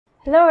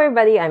Hello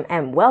everybody, I'm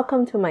Em.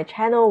 Welcome to my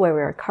channel where we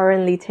are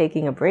currently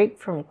taking a break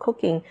from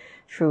cooking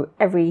through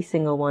every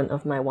single one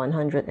of my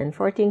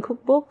 114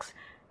 cookbooks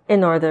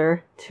in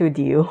order to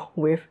deal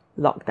with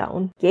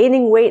lockdown.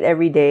 Gaining weight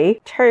every day,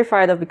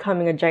 terrified of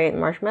becoming a giant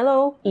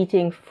marshmallow,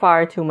 eating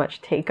far too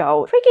much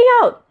takeout, freaking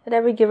out at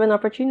every given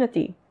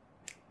opportunity.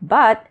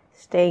 But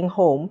staying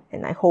home,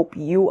 and I hope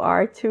you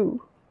are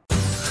too.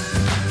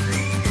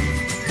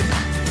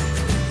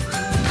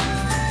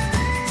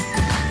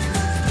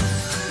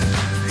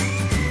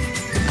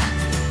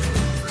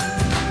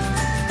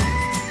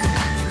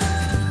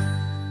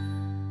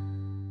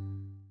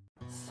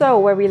 So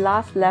where we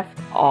last left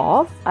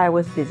off, I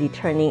was busy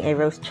turning a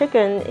roast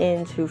chicken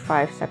into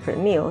 5 separate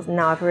meals.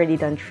 Now I've already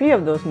done 3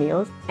 of those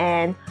meals,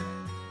 and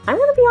I'm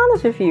gonna be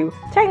honest with you.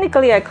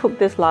 Technically I cooked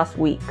this last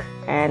week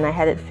and I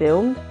had it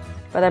filmed,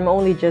 but I'm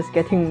only just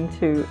getting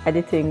to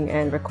editing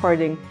and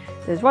recording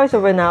this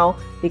voiceover now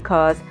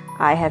because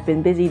I have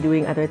been busy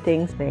doing other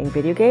things, playing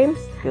video games,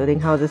 building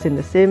houses in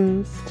The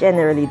Sims,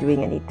 generally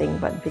doing anything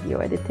but video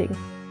editing.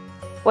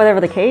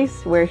 Whatever the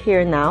case, we're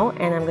here now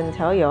and I'm going to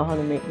tell y'all how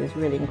to make this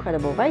really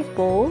incredible rice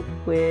bowl,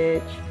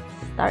 which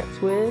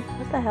starts with...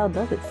 what the hell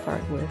does it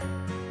start with?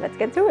 Let's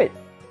get to it!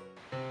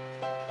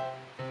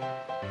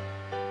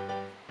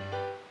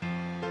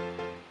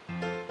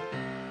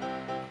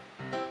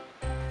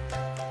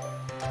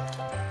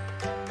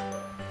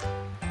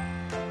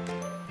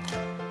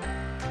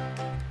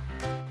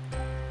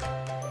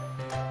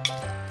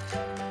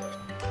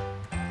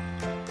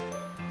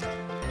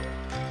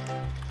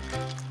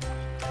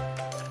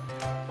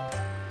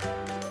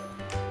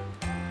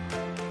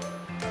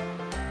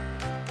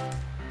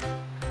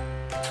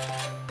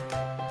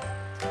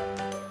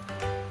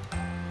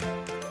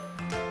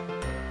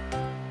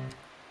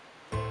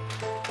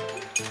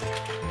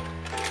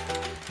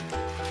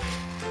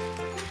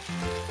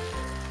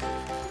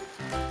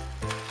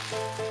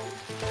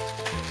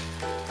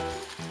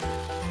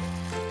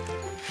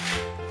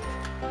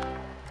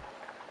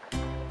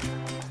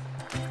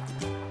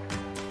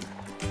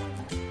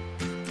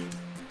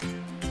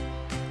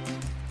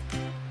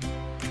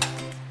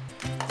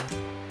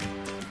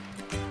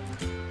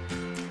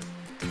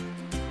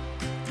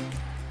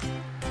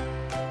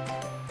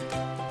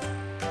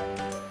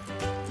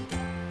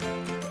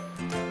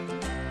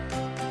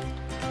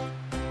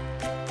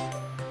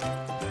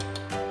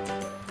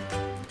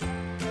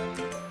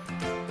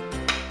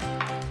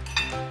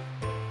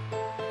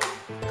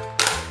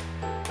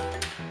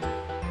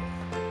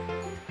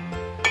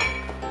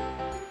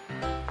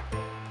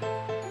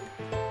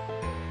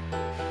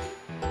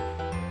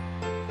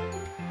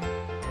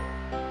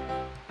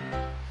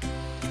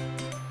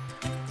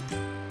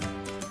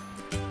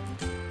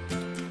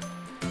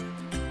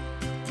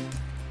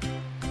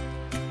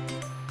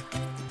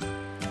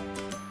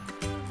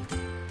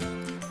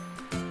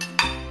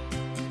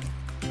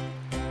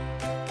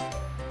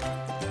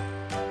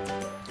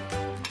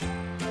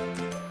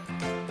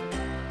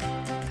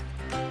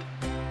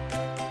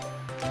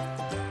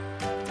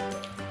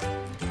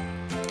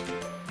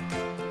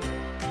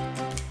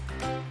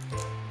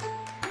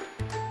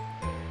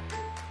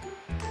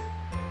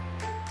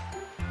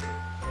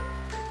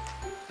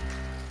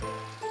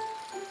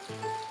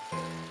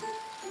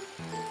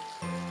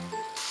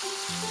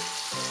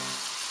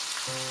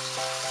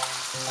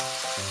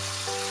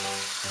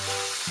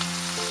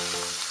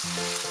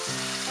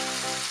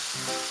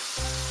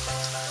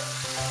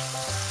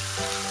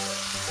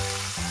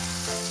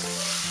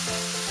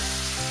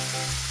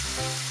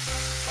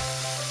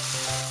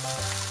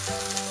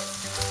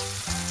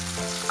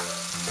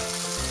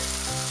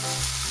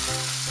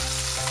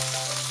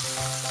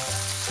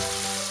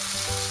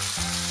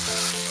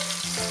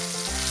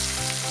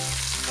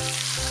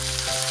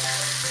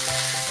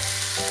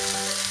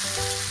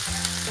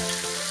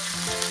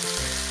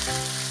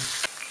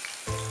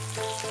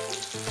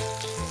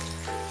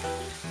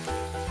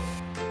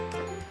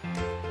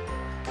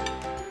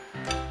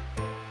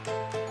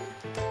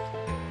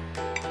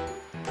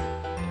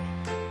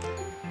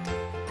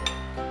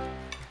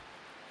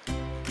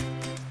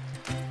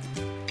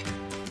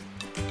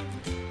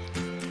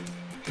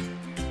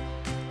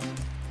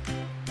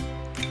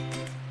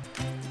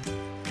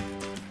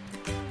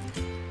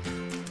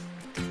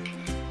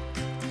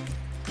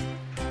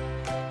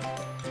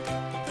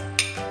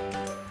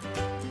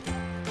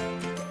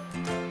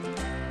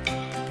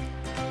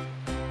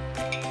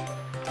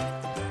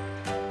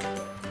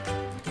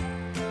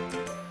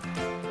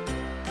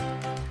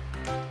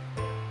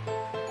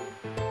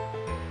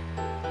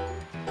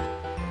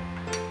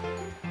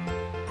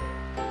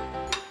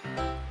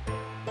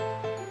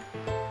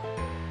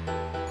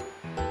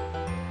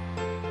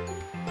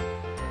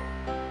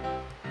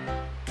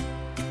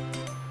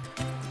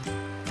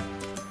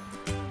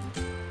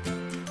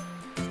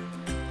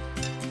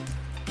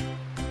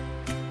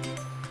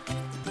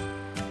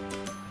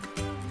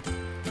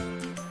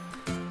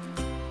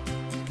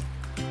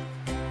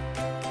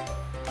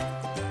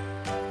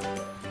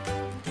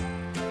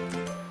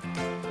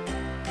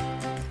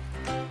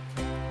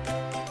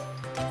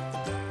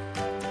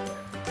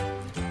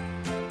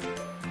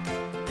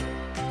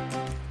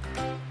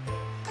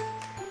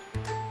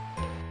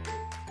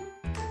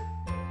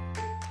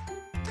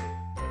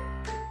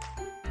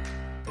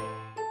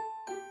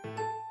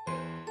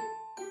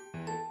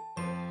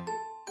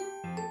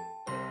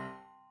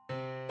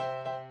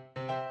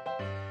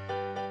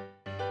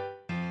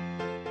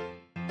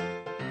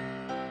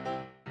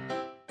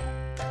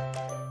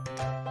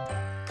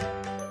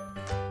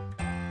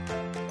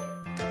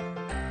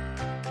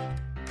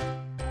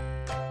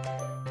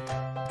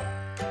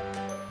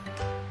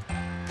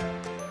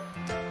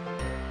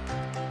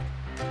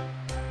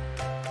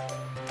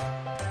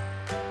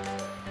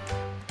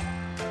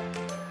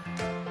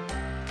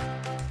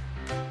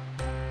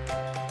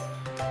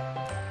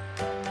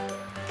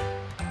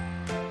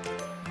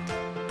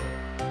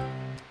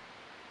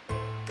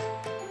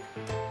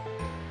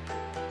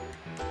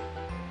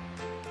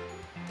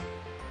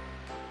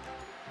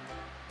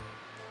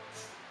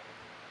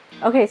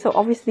 Okay, so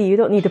obviously you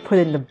don't need to put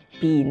in the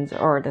beans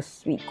or the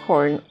sweet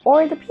corn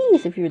or the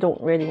peas if you don't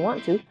really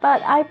want to,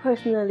 but I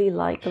personally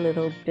like a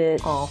little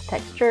bit of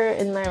texture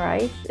in my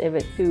rice. If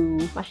it's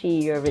too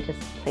mushy or if it's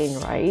just plain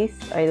rice,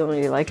 I don't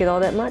really like it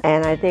all that much.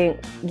 And I think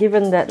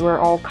given that we're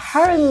all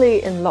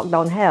currently in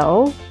lockdown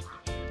hell,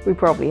 we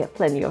probably have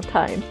plenty of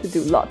time to do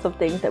lots of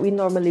things that we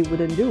normally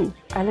wouldn't do.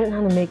 I learned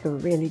how to make a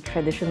really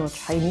traditional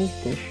Chinese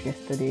dish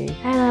yesterday.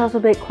 And I also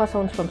baked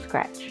croissants from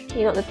scratch.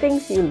 You know, the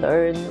things you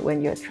learn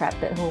when you're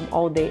trapped at home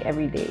all day,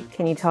 every day.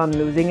 Can you tell I'm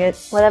losing it?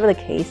 Whatever the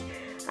case,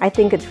 I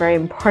think it's very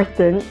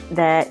important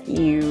that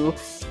you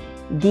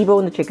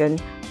debone the chicken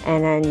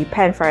and then you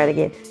pan fry it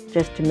again,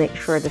 just to make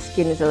sure the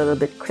skin is a little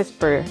bit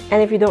crisper.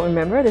 And if you don't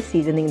remember, the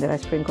seasoning that I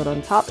sprinkled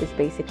on top is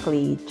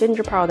basically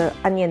ginger powder,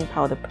 onion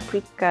powder,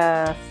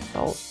 paprika,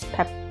 salt,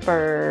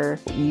 pepper.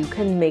 You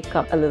can make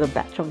up a little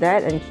batch of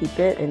that and keep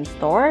it in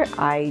store.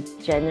 I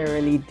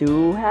generally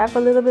do have a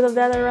little bit of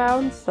that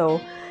around,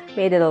 so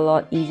made it a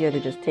lot easier to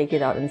just take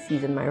it out and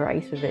season my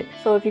rice with it.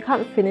 So if you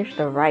can't finish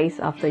the rice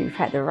after you've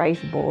had the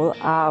rice bowl,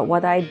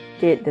 what I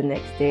did the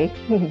next day,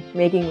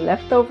 making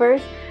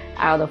leftovers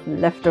out of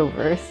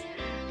leftovers,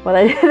 what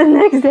I did the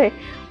next day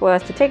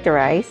was to take the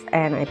rice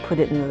and I put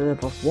it in a little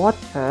bit of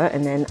water,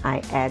 and then I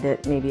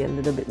added maybe a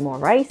little bit more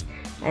rice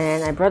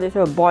and I brought it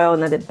to a boil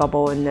and let it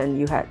bubble, and then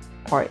you had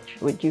porridge,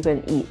 which you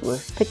can eat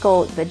with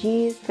pickled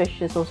veggies.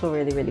 Fish is also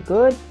really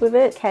good with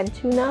it, canned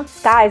tuna.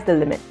 Sky's the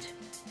limit.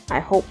 I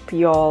hope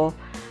y'all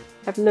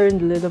have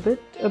learned a little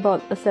bit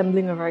about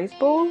assembling a rice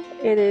bowl.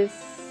 It is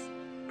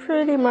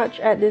pretty much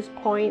at this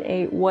point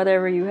a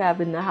whatever you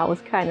have in the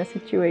house kind of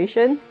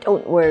situation.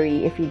 Don't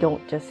worry if you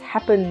don't just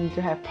happen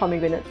to have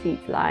pomegranate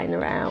seeds lying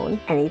around.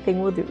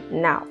 Anything will do.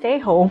 Now, stay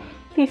home.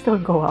 Please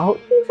don't go out.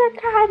 Things are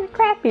kind of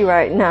crappy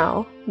right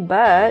now,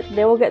 but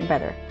they will get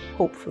better.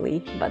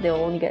 Hopefully, but they'll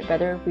only get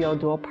better if we all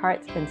do our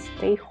parts and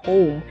stay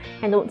home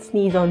and don't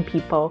sneeze on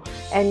people,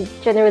 and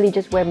generally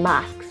just wear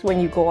masks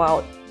when you go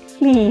out,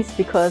 please,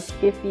 because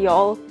if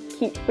y'all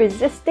keep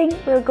resisting,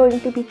 we're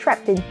going to be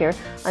trapped in here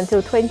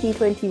until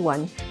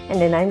 2021, and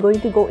then I'm going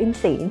to go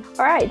insane.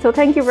 Alright, so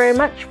thank you very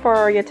much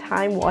for your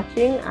time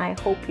watching. I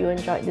hope you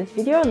enjoyed this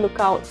video. Look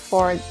out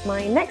for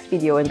my next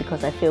video, and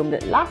because I filmed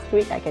it last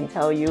week, I can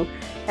tell you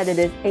that it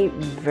is a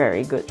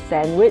very good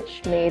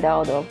sandwich made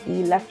out of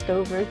the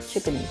leftover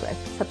chicken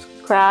breast.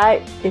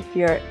 Subscribe if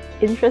you're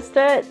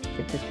interested.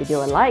 Give this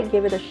video a like,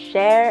 give it a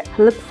share.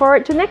 I look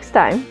forward to next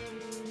time.